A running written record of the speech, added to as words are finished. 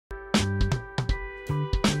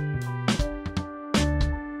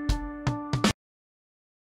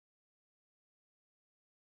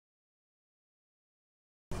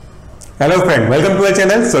Hello friend, welcome to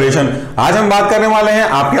channel solution. आज हम बात करने वाले हैं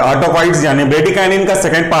आपके ऑटोकाइड्स यानी ब्रेडिकाइनिन का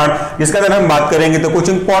सेकंड पार्ट, जिसके अंदर हम बात करेंगे तो कुछ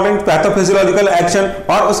इंपॉर्टेंट पैथोफिजियोलॉजिकल एक्शन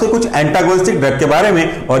और उसके कुछ एंटागोनिस्टिक ड्रग के बारे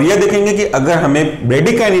में, और ये देखेंगे कि अगर हमें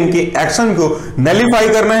ब्रेडिकाइनिन की एक्शन को नलिफाई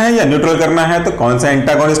करना है या न्यूट्रल करना है तो कौन सा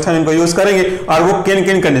एंटागोनिस्ट है इनको यूज करेंगे और वो किन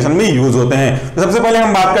किन कंडीशन में यूज होते हैं। तो सबसे पहले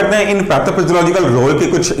हम बात करते हैं इन पैथोफिजियोलॉजिकल रोल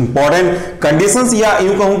के कुछ इंपॉर्टेंट कंडीशंस या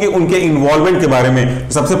यूं कहूं कि उनके इन्वॉल्वमेंट के बारे में।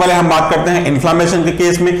 तो सबसे पहले हम बात करते हैं इन्फ्लामेशन के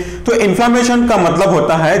केस में। तो इन्फ्लामेशन का मतलब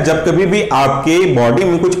होता है जब कभी भी आपके बॉडी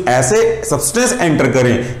में कुछ ऐसे सब्सटेंस एंटर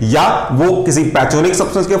करें, या वो किसी पैथोजेनिक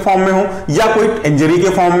सब्सटेंस के फॉर्म में हो या कोई इंजरी के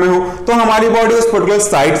फॉर्म में हो, तो हमारी बॉडी उस पर्टिकुलर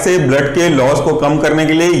साइट से ब्लड के लॉस को कम करने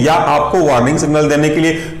के लिए या आपको वार्निंग सिग्नल देने के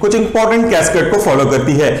लिए कुछ इंपॉर्टेंट कैस्केड को फॉलो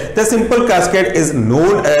करती है। The simple cascade is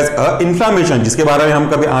known as a inflammation, जिसके बारे में हम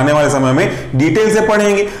कभी आने वाले समय में डिटेल से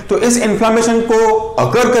पढ़ेंगे। तो इस इन्फ्लामेशन को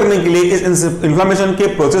अकर करने के लिए, इस इन्फ्लामेशन के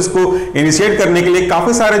प्रोसेस को इनिशिएट करने के लिए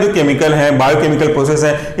काफी सारे जो केमिकल हैं, बायोकेमिकल प्रोसेस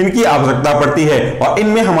है, इनकी आवश्यकता पड़ती है, और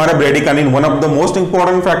इनमें हमारा bradykinin one of the most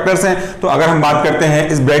important factors हैं। तो अगर हम बात करते हैं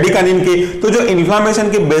इस ब्रेडिकाइनिन के, तो जो इन्फ्लामेशन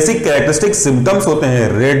के बेसिक कैरेक्टरिस्टिक सिम्टम्स होते हैं,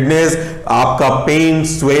 रेडनेस, आपका पेन,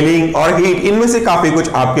 स्वेलिंग और हीट, इनमें से काफी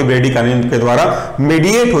कुछ आपके ब्रेडिकाइनिन के द्वारा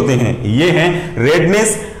मीडिएट होते हैं। ये हैं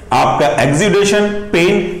रेडनेस, आपका एक्सुडेशन,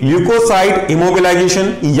 पेन, ल्यूकोसाइट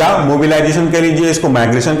इमोबिलाइजेशन या मोबिलाइजेशन कह लीजिए, इसको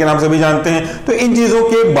माइग्रेशन के नाम से भी जानते हैं। तो इन चीजों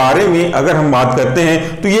के बारे में अगर हम बात करते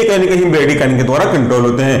हैं तो ये कहीं ना कहीं ब्रेडिकाइनिन के द्वारा कंट्रोल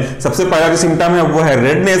होते हैं। सबसे पहला जो सिम्टम है वो है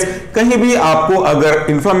रेडनेस। कहीं भी आपको अगर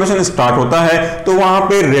इंफ्लेमेशन स्टार्ट होता है तो वहां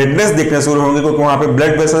पे रेडनेस दिखने शुरू होंगे, क्योंकि वहां पे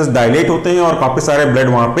ब्लड वेसल्स डायलेट होते हैं और काफी सारे ब्लड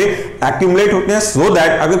वहां पे एक्यूमुलेट होते हैं, सो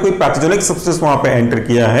दैट अगर कोई पैथोजेनिक सब्सटेंस वहां पे एंटर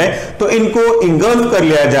किया है तो इनको इंगल्फ कर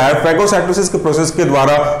लिया जाए, फैगोसाइटोसिस के प्रोसेस के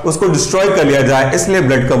द्वारा उसको डिस्ट्रॉय कर लिया जाए, इसलिए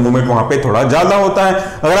ब्लड का मूवमेंट वहां पे थोड़ा ज्यादा होता है।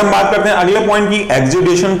 अगर हम बात करते हैं अगले पॉइंट की,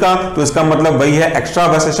 एक्सुडेशन का, तो इसका मतलब वही है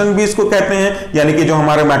एक्स्ट्रावेसेशन भी इसको कहते हैं, यानी कि जो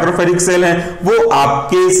हमारे मैक्रोफेजिक सेल हैं वो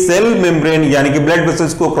आपके सेल मेम्ब्रेन यानी कि ब्लड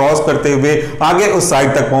वेसल्स को क्रॉस करते हुए आगे उस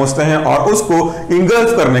साइड तक पहुंचते हैं और उसको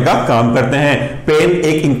इंगल्फ करने का काम करते हैं। पेन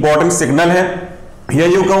एक इंपॉर्टेंट सिग्नल है, या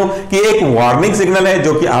यूं कहूं कि एक वार्निंग सिग्नल है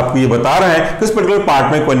जो कि आपको ये बता रहा है कि उस पर्टिकुलर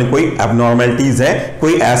पार्ट में कोई न कोई एबनॉर्मलिटीज है,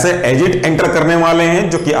 कोई ऐसे एजेंट एंटर करने वाले हैं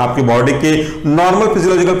जो कि आपकी बॉडी के नॉर्मल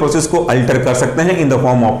फिजियोलॉजिकल प्रोसेस को अल्टर कर सकते हैं in the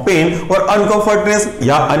form of pen और अनकंफर्टनेस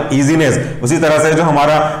या अनईजीनेस। उसी तरह से जो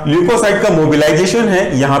हमारा ल्यूकोसाइट का मोबिलाइजेशन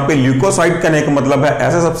है, यहां पे ल्यूकोसाइट कहने का मतलब है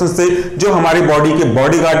ऐसे सब्सटेंस से जो हमारी बॉडी के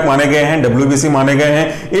बॉडीगार्ड माने गए हैं, WBC माने गए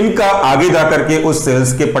हैं, इनका आगे जाकर के उस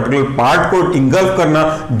सेल्स के पर्टिकुलर पार्ट को इंगल्फ करना,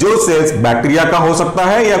 जो सेल्स बैक्टीरिया का हो सकता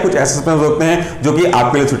है या कुछ ऐसे सब्सटेंस होते हैं जो कि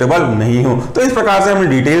आपके लिए सुटेबल नहीं हो। तो इस प्रकार से हमने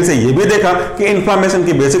डिटेल से ये भी देखा कि इन्फ्लेमेशन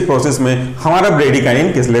की बेसिक प्रोसेस में हमारा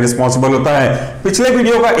ब्रेडिकाइनिन किस लिए रिस्पांसिबल होता है। पिछले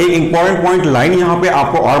वीडियो का एक इंपॉर्टेंट पॉइंट लाइन यहां पे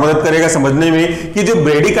आपको और मदद करेगा समझने में कि जो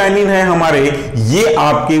ब्रेडिकाइनिन है हमारे, ये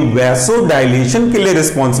आपके वैसोडाइलेशन के लिए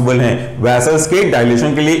रिस्पांसिबल हैं, वेसल्स के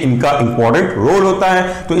डायलेशन के लिए इनका इंपॉर्टेंट रोल होता है।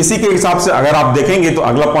 तो इसी के हिसाब से अगर आप देखेंगे तो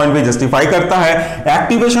अगला पॉइंट भी जस्टिफाई करता है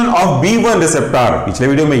एक्टिवेशन ऑफ B1 रिसेप्टर। पिछले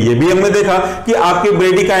वीडियो में ये भी हमने देखा कि आपके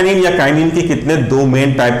ब्रेडिकाइनिन या काइनिन के कितने दो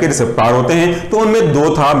मेन टाइप के रिसेप्टर होते हैं, तो उनमें दो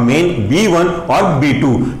था मेन, B1 और B2।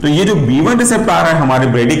 तो ये जो B1 रिसेप्टर है हमारे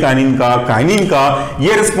ब्रेडिकाइनिन का, काइनिन का,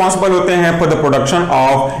 ये रिस्पांसिबल होते हैं for the production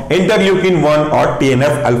of interleukin 1 और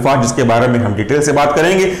TNF अल्फा, जिसके बारे में हम डिटेल से बात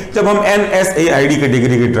करेंगे जब हम NSAID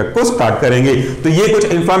कैटेगरी के ड्रग को स्टार्ट करेंगे। तो ये कुछ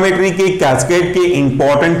इंफ्लेमेटरी के कैस्केड के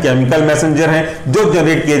इंपॉर्टेंट केमिकल मैसेंजर हैं जो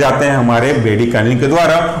जनरेट किए जाते हैं हमारे ब्रेडिकाइनिन के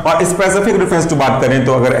द्वारा। और स्पेसिफिक रेफरेंस की बात करें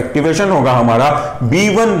तो अगर एक्टिवेशन होगा हमारा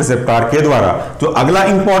B1 रिसेप्टर के द्वारा। तो अगला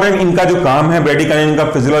इंपॉर्टेंट इनका जो काम है ब्रेडिकाइनिन का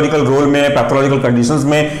फिजियोलॉजिकल रोल में, पैथोलॉजिकल कंडीशंस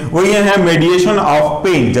में, वो ये है मेडिएशन ऑफ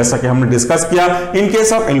पेन। जैसा कि हमने डिस्कस किया in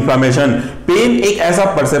case of inflammation, pen एक ऐसा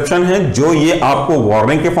परसेप्शन है जो ये आपको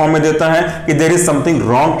वार्निंग के फॉर्म में देता है कि there is something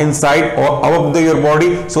wrong inside और above your body,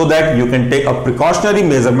 so that you can take a precautionary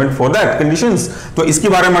measurement for that conditions. तो इसके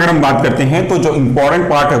बारे में अगर हम बात करते हैं तो जो इंपॉर्टेंट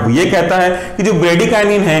पार्ट है वो ये कहता है कि जो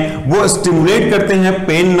ब्रेडिकाइनिन है वो स्टिमुलेट करते हैं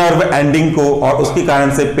पेन नर्व एंडिंग को, और उसके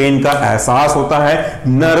कारण से पेन का एहसास होता है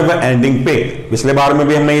नर्व एंडिंग पे। पिछले बार में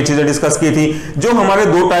भी हमने ये चीजें डिस्कस की थी। जो हमारे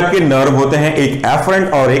दो टाइप के नर्व होते हैं, एक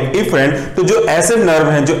एफरेंट और एक इफरेंट। तो जो ऐसे नर्व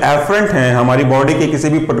हैं जो एफरेंट हैं, हमारी बॉडी के किसी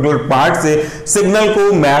भी पर्टिकुलर पार्ट से सिग्नल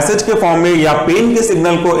को मैसेज के फॉर्म में या पेन के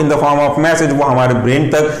सिग्नल को in the form of message वो हमारे ब्रेन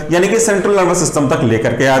तक यानी कि सेंट्रल नर्वस सिस्टम तक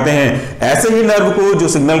लेकर के आते हैं। ऐसे ही नर्व को जो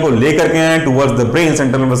सिग्नल को लेकर के आए towards the brain,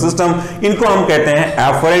 central nervous system, इनको हम कहते हैं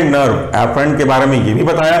एफरेंट नर्व। एफरेंट के बारे में ये भी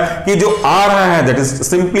बताया कि जो आ रहा है that is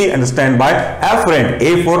simply understand by efferent,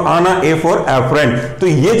 A for आना, ए फॉर अफ्रेंट। तो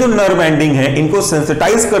ये जो नर्व एंडिंग है इनको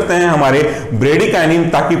सेंसिटाइज करते हैं हमारे ब्रेडिकाइनिन,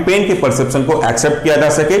 ताकि पेन के परसेप्शन को एक्सेप्ट किया जा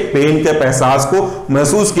सके, पेन के एहसास को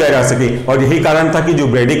महसूस किया जा सके। और यही कारण था कि जो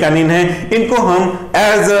ब्रेडिकाइनिन है इनको हम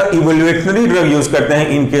एज अ इवैल्यूएटरी ड्रग यूज करते हैं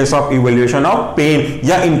in case of evaluation of pen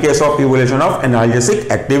या in case of evaluation of analgesic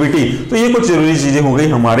activity. तो ये कुछ जरूरी चीजें हो गई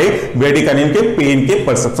हमारे ब्रेडिकाइनिन के पेन के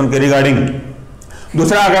परसेप्शन के रिगार्डिंग।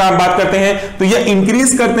 दूसरा अगर आप बात करते हैं तो ये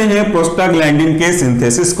इंक्रीज करते हैं प्रोस्टाग्लैंडिन के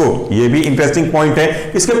सिंथेसिस को। ये भी इंटरेस्टिंग पॉइंट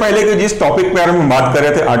है। इसके पहले के जिस टॉपिक पे हम बात कर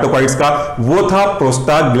रहे थे ऑटोकॉइड्स का, वो था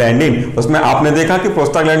प्रोस्टाग्लैंडिन। उसमें आपने देखा कि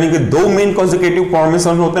प्रोस्टाग्लैंडिन के दो मेन कॉन्जिक्यूटिव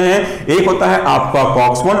फॉर्मेशन होते हैं। एक होता है आपका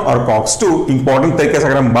कॉक्स 1 और कॉक्स 2। इंपॉर्टेंट तरीके से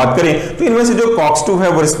अगर हम बात करें तो इनमें से जो कॉक्स 2 है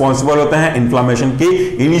वो रिस्पॉन्सिबल होता है इन्फ्लामेशन के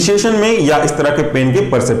इनिशिएशन में या इस तरह के पेन के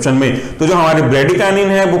परसेप्शन में। तो जो हमारे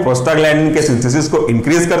ब्रेडिकाइनिन है वो प्रोस्टाग्लैंडिन के सिंथेसिस को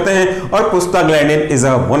इंक्रीज करते हैं और prostaglandin is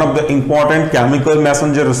one of the important chemical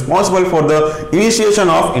messenger responsible for the initiation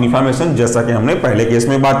of inflammation, जैसा कि हमने पहले केस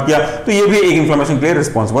में बात किया। तो ये भी एक इन्फ्लेमेशन के लिए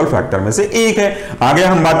रिस्पॉन्सिबल फैक्टर में से एक है। आगे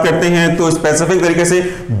हम बात करते हैं तो स्पेसिफिक तरीके से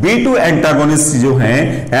B2 एंटागोनिस्ट जो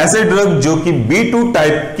हैं, ऐसे ड्रग जो कि B2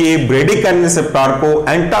 टाइप के ब्रेडिकाइनिन रिसेप्टर को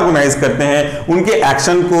एंटागोनाइज करते हैं, उनके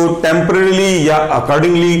एक्शन को टेम्पररीली या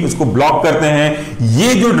अकॉर्डिंगली उसको ब्लॉक करते हैं।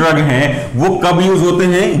 ये जो ड्रग हैं वो कब यूज होते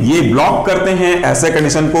हैं? ये ब्लॉक करते हैं ऐसे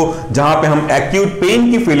कंडीशन को जहां पे हम एक्यूट पेन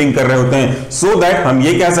की फीलिंग कर रहे होते हैं। सो दैट हम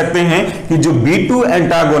ये कह सकते हैं कि जो B2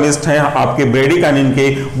 एंटागोनिस्ट हैं आपके ब्रेडिकाइनिन के,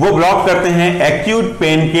 वो ब्लॉक करते हैं एक्यूट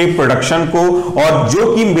पेन के प्रोडक्शन को, और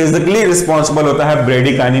जो कि बेसिकली रिस्पॉन्सिबल होता है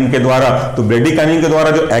ब्रेडिकाइनिन के द्वारा। तो ब्रेडिकाइनिन के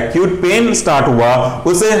द्वारा जो एक्यूट पेन स्टार्ट हुआ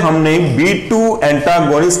उसे हमने B2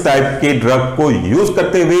 एंटागोनिस्ट टाइप के ड्रग को यूज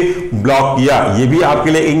करते हुए ब्लॉक किया। ये भी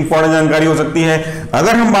आपके लिए इंपॉर्टेंट जानकारी हो सकती है।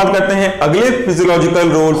 अगर हम बात करते हैं अगले फिजियोलॉजिकल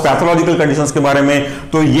रोल, पैथोलॉजिकल कंडीशंस के बारे में,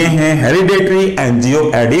 तो ये हैं हेरिडेटरी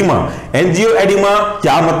एंजियोएडिमा। एंजियोएडिमा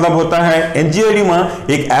क्या मतलब होता है? एंजियोएडिमा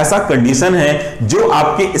एक ऐसा कंडीशन है जो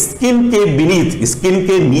आपके स्किन के बीनीथ, स्किन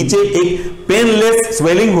के नीचे एक पेनलेस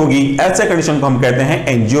स्वेलिंग होगी, ऐसे कंडीशन को हम कहते हैं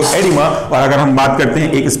एंजियोएडिमा। और अगर हम बात करते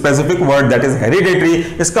हैं एक specific word that is hereditary,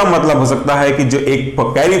 इसका मतलब हो सकता है कि जो एक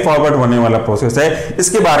कैरी फॉरवर्ड होने वाला प्रोसेस है,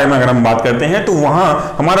 इसके बारे में अगर हम बात करते हैं तो वहां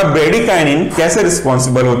हमारा ब्रेडिकाइनिन कैसे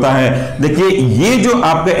रिस्पॉन्सिबल होता है। देखिए ये जो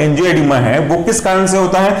आपका एंजियोएडिमा है वो किस कारण से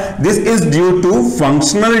होता है? This is due to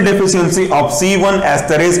functional deficiency of C1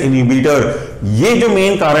 esterase inhibitor. ये जो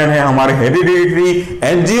मेन कारण है हमारे हेरिडेटरी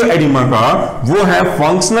एंजियोएडिमा का, वो है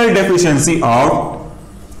functional deficiency of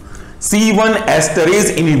C1 esterase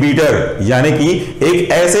inhibitor, यानी कि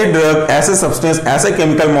एक ऐसे ड्रग, ऐसे सब्सटेंस, ऐसे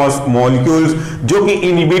केमिकल मॉलिक्यूल्स जो कि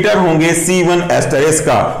इनहिबिटर होंगे C1 एस्टरेज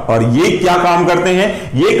का। और ये क्या काम करते हैं?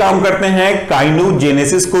 ये काम करते हैं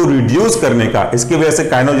काइनोजेनेसिस को रिड्यूस करने का। इसकी वजह से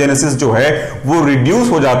काइनोजेनेसिस जो है वो रिड्यूस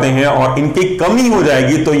हो जाते हैं और इनकी कमी हो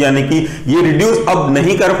जाएगी, तो यानी कि ये रिड्यूस अब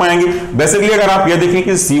नहीं कर पाएंगे। बेसिकली अगर आप ये देखें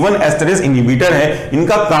कि C1 एस्टरेज इनहिबिटर है,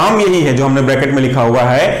 इनका काम यही है जो हमने ब्रैकेट में लिखा हुआ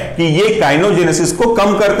है कि ये काइनोजेनेसिस को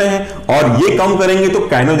कम करते हैं, और ये कम करेंगे तो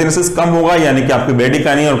काइनोजेनेसिस कम होगा, यानी कि आपके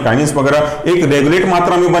ब्रेडिकाइनिन और काइनिन्स वगैरह एक रेगुलेट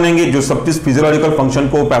मात्रा में बनेंगे, जो सब चीज फिजियोलॉजिकल फंक्शन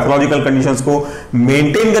को, पैथोलॉजिकल कंडीशंस को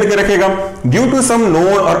मेंटेन करके रखेगा। ड्यू टू सम नोन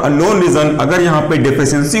और अननोन रीजन अगर यहां पे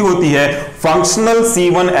डेफिशिएंसी होती है फंक्शनल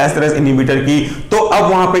C1 एस्टरेज इनहिबिटर की, तो अब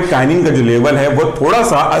वहां पे काइनिन का जो लेवल है वो थोड़ा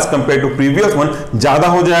सा as compare to previous one ज्यादा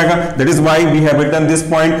हो जाएगा। That is why we have written this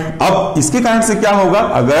point. अब इसके कारण से क्या होगा?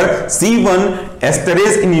 अगर C1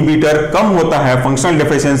 एस्टरेज इनहिबिटर कम होता है, फंक्शनल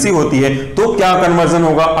डेफिशिएंसी होती है, तो क्या कन्वर्जन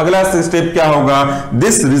होगा? अगला स्टेप क्या होगा?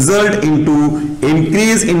 This result into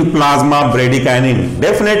increase in plasma bradykinin.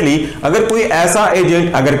 Definitely अगर कोई ऐसा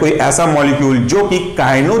एजेंट, अगर कोई ऐसा मॉलिक्यूल जो कि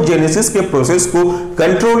काइनोजेनेसिस के प्रोसेस को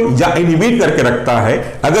कंट्रोल या इनहिबिट करके रखता है,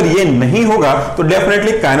 अगर ये नहीं होगा तो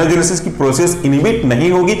डेफिनेटली काइनोजेनेसिस की प्रोसेस इनहिबिट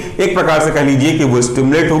नहीं होगी, एक प्रकार से कह लीजिए कि वो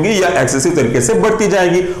स्टिमुलेट होगी या एक्सेसिव तरीके से बढ़ती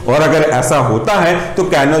जाएगी। और अगर ऐसा होता है तो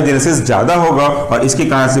काइनोजेनेसिस ज्यादा होगा और इसके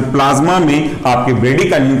कारण से प्लाज्मा में आपके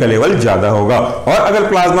ब्रेडिकाइनिन का लेवल ज्यादा होगा। और अगर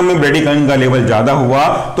प्लाज्मा में ब्रेडिकाइनिन का लेवल ज्यादा हुआ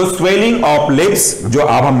तो स्वेलिंग ऑफ लिप्स, जो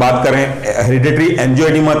अब हम बात कर रहे हैं हेरिडेटरी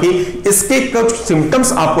एंजियोएडिमा की, इसके कुछ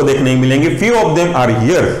सिम्टम्स आपको देखने मिलेंगे। Few of them are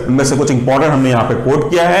here. उनमें से कुछ इंपॉर्टेंट हमने यहां पे कोट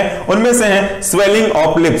किया है। उनमें से है स्वेलिंग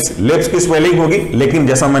ऑफ लिप्स, लिप्स की स्वेलिंग होगी, लेकिन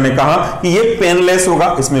जैसा मैंने कहा कि ये पेनलेस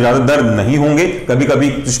होगा, इसमें ज्यादा दर्द नहीं होंगे, कभी कभी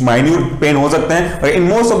कुछ माइन्यूट पेन हो सकते हैं, और in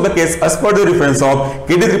most of the case as per the reference of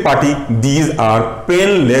KD Tripathi these are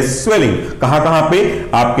painless swelling. कहां पे?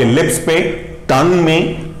 आपके लिप्स पे, टंग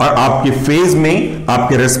में, और आपके फेस में,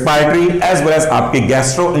 आपके रेस्पिरेटरी एज वेल एज आपके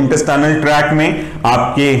गैस्ट्रो इंटेस्टाइनल ट्रैक्ट में,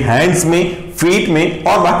 आपके हैंड्स में, फीट में,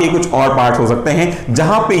 और बाकी कुछ और पार्ट्स हो सकते हैं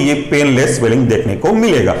जहां पे ये पेनलेस स्वेलिंग देखने को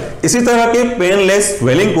मिलेगा। इसी तरह के पेनलेस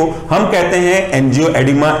स्वेलिंग को हम कहते हैं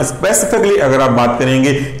एंजियोएडिमा। स्पेसिफिकली अगर आप बात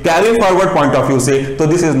करेंगे carry forward point of view से, तो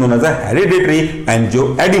this is known as a hereditary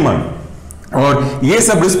angioedema. और ये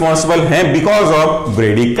सब रिस्पॉन्सिबल है बिकॉज ऑफ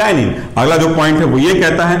ब्रेडिकाइनिन। अगला जो पॉइंट है वो ये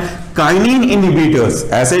कहता है काइनिन इनहिबिटर्स,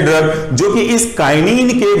 ऐसे ड्रग जो कि इस काइनिन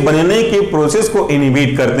के बनने के प्रोसेस को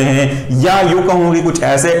इनहिबिट करते हैं, या यूं कहूं कि कुछ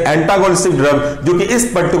ऐसे एंटागोनिस्टिक ड्रग जो कि इस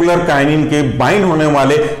पर्टिकुलर काइनिन के बाइंड होने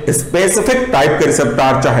वाले स्पेसिफिक टाइप के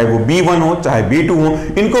रिसेप्टर, चाहे वो B1 हो चाहे B2 हो,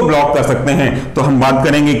 इनको ब्लॉक कर सकते हैं। तो हम बात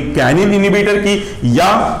करेंगे काइनिन इनहिबिटर की, या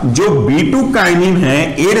जो B2 काइनिन है,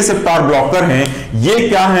 ए रिसेप्टर ब्लॉकर हैं, ये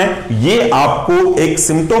क्या है, ये आपको एक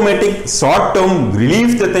सिम्टोमेटिक शॉर्ट टर्म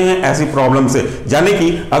रिलीफ देते हैं ऐसी प्रॉब्लम से। यानी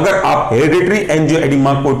कि अगर आप हेरिडिटरी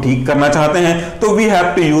एंजियोएडिमा को ठीक करना चाहते हैं तो we have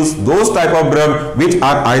to use those type of drug which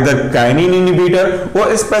are either kinin inhibitor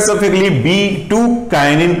और specifically B2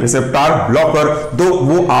 kinin receptor blocker, दो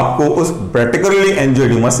वो आपको उस पर्टिकुलरली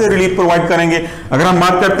एंजियोएडिमा से रिलीफ प्रोवाइड करेंगे। अगर हम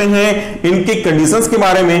बात करते हैं इनके कंडीशंस के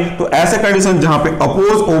बारे में, तो ऐसे कंडीशन जहां पे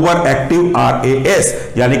अपोज ओवर एक्टिव RAS,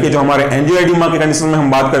 यानी कि जो हमारे एंजियोएडिमा के कंडीशन में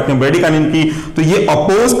हम बात करते हैं ब्रेडिकाइनिन की, तो ये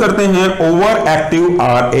अपोज करते हैं ओवर एक्टिव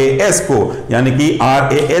RAS को, यानी कि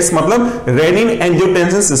RAS मतलब रेनिन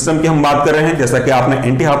एंजियोटेंसिन सिस्टम की हम बात कर रहे हैं। जैसा कि आपने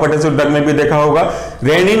एंटी हाइपरटेंसिव ड्रग में भी देखा होगा,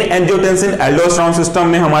 रेनिन एंजियोटेंसिन एल्डोस्टेरोन सिस्टम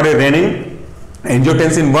में हमारे रेनिन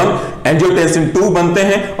एंजियोटेंसिन 1 एंजियोटेंसिन 2 बनते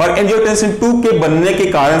हैं, और एंजियोटेंसिन 2 के बनने के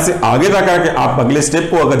कारण से आगे जाकर के आप अगले स्टेप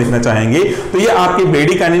को अगर देखना चाहेंगे तो ये आपके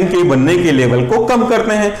ब्रेडिकाइनिन के बनने के लेवल को कम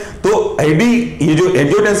करते हैं। तो ये जो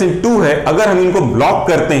एंजियोटेंसिन 2 है, अगर हम इनको ब्लॉक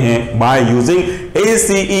करते हैं बाय यूजिंग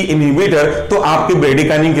ACE इनहिबिटर, तो आपके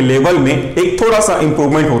ब्रेडिकाइनिन के लेवल में एक थोड़ा सा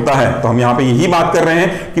इंप्रूवमेंट होता है। तो हम यहां पे यही बात कर रहे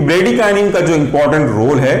हैं कि ब्रेडिकाइनिन का जो इंपॉर्टेंट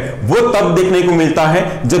रोल है वो तब देखने को मिलता है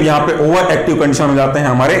जब यहां पे ओवर एक्टिव कंडीशन हो जाते हैं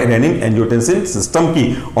हमारे रेनिन एंजियोटेंसिन सिस्टम की।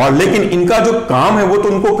 और लेकिन इनका जो काम है वो तो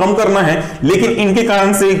उनको कम करना है, लेकिन इनके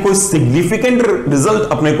कारण से कोई सिग्निफिकेंट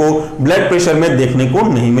रिजल्ट अपने को ब्लड प्रेशर में देखने को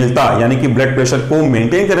नहीं मिलता, यानी कि ब्लड प्रेशर को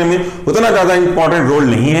मेंटेन करने में उतना ज्यादा इंपॉर्टेंट रोल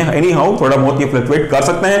नहीं है। एनी हाउ थोड़ा बहुत ये फ्लक्चुएट कर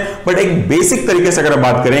सकते हैं, बट एक बेसिक तरीके से अगर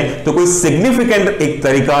बात करें तो कोई सिग्निफिकेंट एक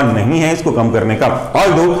तरीका नहीं है इसको कम करने का।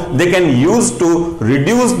 Although they can use to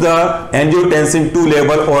reduce the angiotensin 2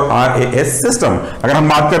 level और RAS सिस्टम। अगर हम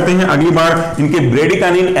बात करते हैं अगली बार इनके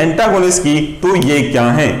ब्रेडिकाइनिन एंटागोनिस्ट की, तो ये क्या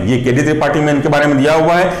है, ये केडी त्रिपाठी में इनके बारे में दिया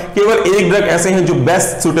हुआ है। केवल एक ड्रग ऐसे हैं जो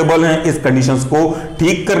बेस्ट सुटेबल हैं इस कंडीशंस को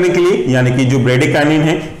ठीक करने के लिए, यानी कि जो ब्रेडिकाइनिन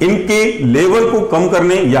है इनके लेवल को कम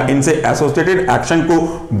करने या इनसे एसोसिएटेड एक्शन को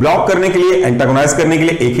ब्लॉक करने के लिए, एंटागोनाइज करने के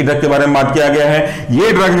लिए एक ही ड्रग के बारे में बात किया गया है।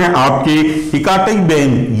 ये ड्रग है आपकी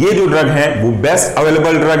इकाटिबेन। ये जो ड्रग है वो बेस्ट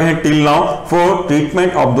अवेलेबल ड्रग है till now for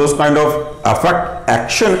treatment of those kind of affect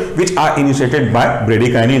action which are initiated by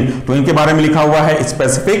bradykinin। तो इनके बारे में लिखा हुआ है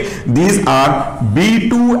specific, these are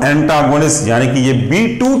B2 antagonist, यानी कि ये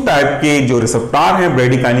B2 टाइप के जो रिसेप्टर हैं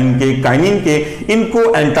ब्रेडिकाइनिन के, काइनिन के, इनको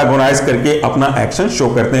एंटागोनाइज करके अपना एक्शन शो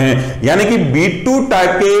करते हैं। यानी कि B2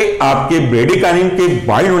 टाइप के आपके ब्रेडिकाइनिन के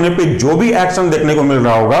बाइंड होने पे जो भी एक्शन देखने को मिल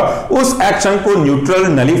रहा होगा उस एक्शन को न्यूट्रल,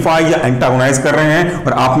 नलीफाई या एंटागोनाइज कर रहे हैं।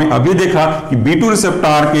 और आपने अभी देखा कि B2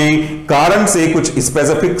 रिसेप्टर के कारण से कुछ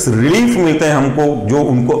स्पेसिफिक रिलीफ मिलते हैं हमको, जो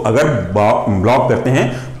उनको अगर ब्लॉक करते हैं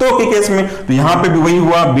तो के केस में। तो यहां पे भी वही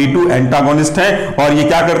हुआ, B2 एंटागोनिस्ट है और ये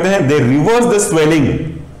क्या करते हैं, दे रिवर्स द स्वेलिंग।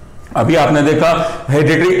 अभी आपने देखा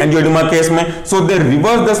हेरिडिटरी एंजियोएडिमा केस में, सो दे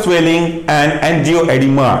reverse the swelling and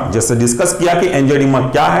angioedema. जैसे डिस्कस किया कि एंजियोएडिमा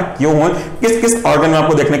क्या है, क्यों है, किस किस ऑर्गन में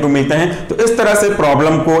आपको देखने को मिलते हैं। तो इस तरह से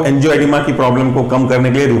प्रॉब्लम को, एंजियोएडिमा की प्रॉब्लम को कम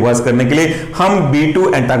करने के लिए, रिवर्स करने के लिए हम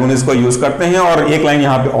B2 एंटागोनिस्ट को यूज करते हैं। और एक लाइन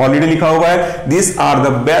यहां पे ऑलरेडी लिखा हुआ है, this are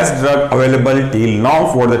the best drug available till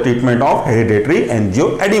now for the treatment of hereditary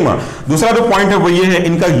angioedema. दूसरा जो पॉइंट है वो ये है,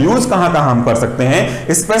 इनका यूज कहां कहां हम कर सकते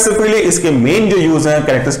हैं। स्पेसिफिकली इसके मेन जो यूज है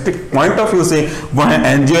कैरेक्टरिस्टिक पॉइंट ऑफ व्यू से, वह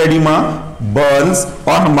है एंजियोएडिमा, बर्न्स,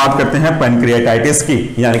 और हम बात करते हैं पैनक्रियाटाइटिस की,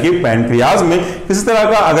 यानी कि पैनक्रियाज में किसी तरह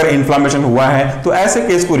का अगर इन्फ्लामेशन हुआ है तो ऐसे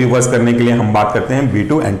केस को रिवर्स करने के लिए हम बात करते हैं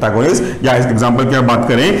B2 एंटागोनिस्ट। या इस एग्जांपल की बात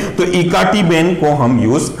करें तो इकाटिबेन को हम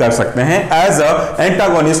यूज कर सकते हैं as a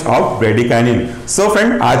antagonist of bradykinin. So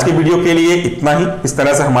friend, आज के वीडियो के लिए इतना ही। इस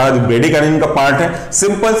तरह से हमारा जो ब्रेडिकाइनिन का पार्ट है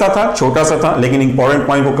सिंपल सा था, छोटा सा था, लेकिन इंपॉर्टेंट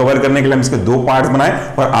पॉइंट को कवर करने के लिए हम इसके 2 पार्ट्स बनाए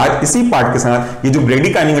और आज इसी पार्ट के साथ ये जो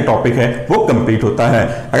ब्रेडिकाइनिन का टॉपिक है वो कंप्लीट होता है।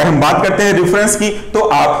 अगर हम बात करते हैं रेफरेंस की, तो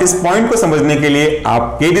आप इस पॉइंट को समझने के लिए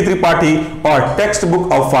आप केडी त्रिपाठी और text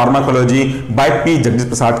book of pharmacology by P Jagdish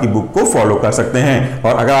Prasad की बुक को फॉलो कर सकते हैं।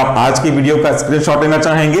 और अगर आप आज की वीडियो का स्क्रीनशॉट लेना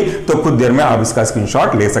चाहेंगे तो कुछ देर में आप इसका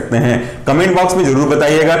स्क्रीनशॉट ले सकते हैं। कमेंट बॉक्स में जरूर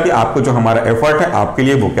बताइएगा कि आपको जो हमारा एफर्ट है आपके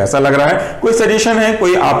लिए वो कैसा लग रहा है। कोई सजेशन है,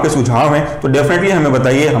 कोई आपके सुझाव है तो डेफिनेटली हमें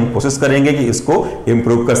बताइए, हम कोशिश करेंगे कि इसको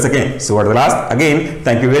इंप्रूव कर सकें। सो at the last again,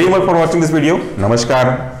 thank you very much for watching this video.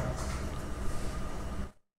 नमस्कार।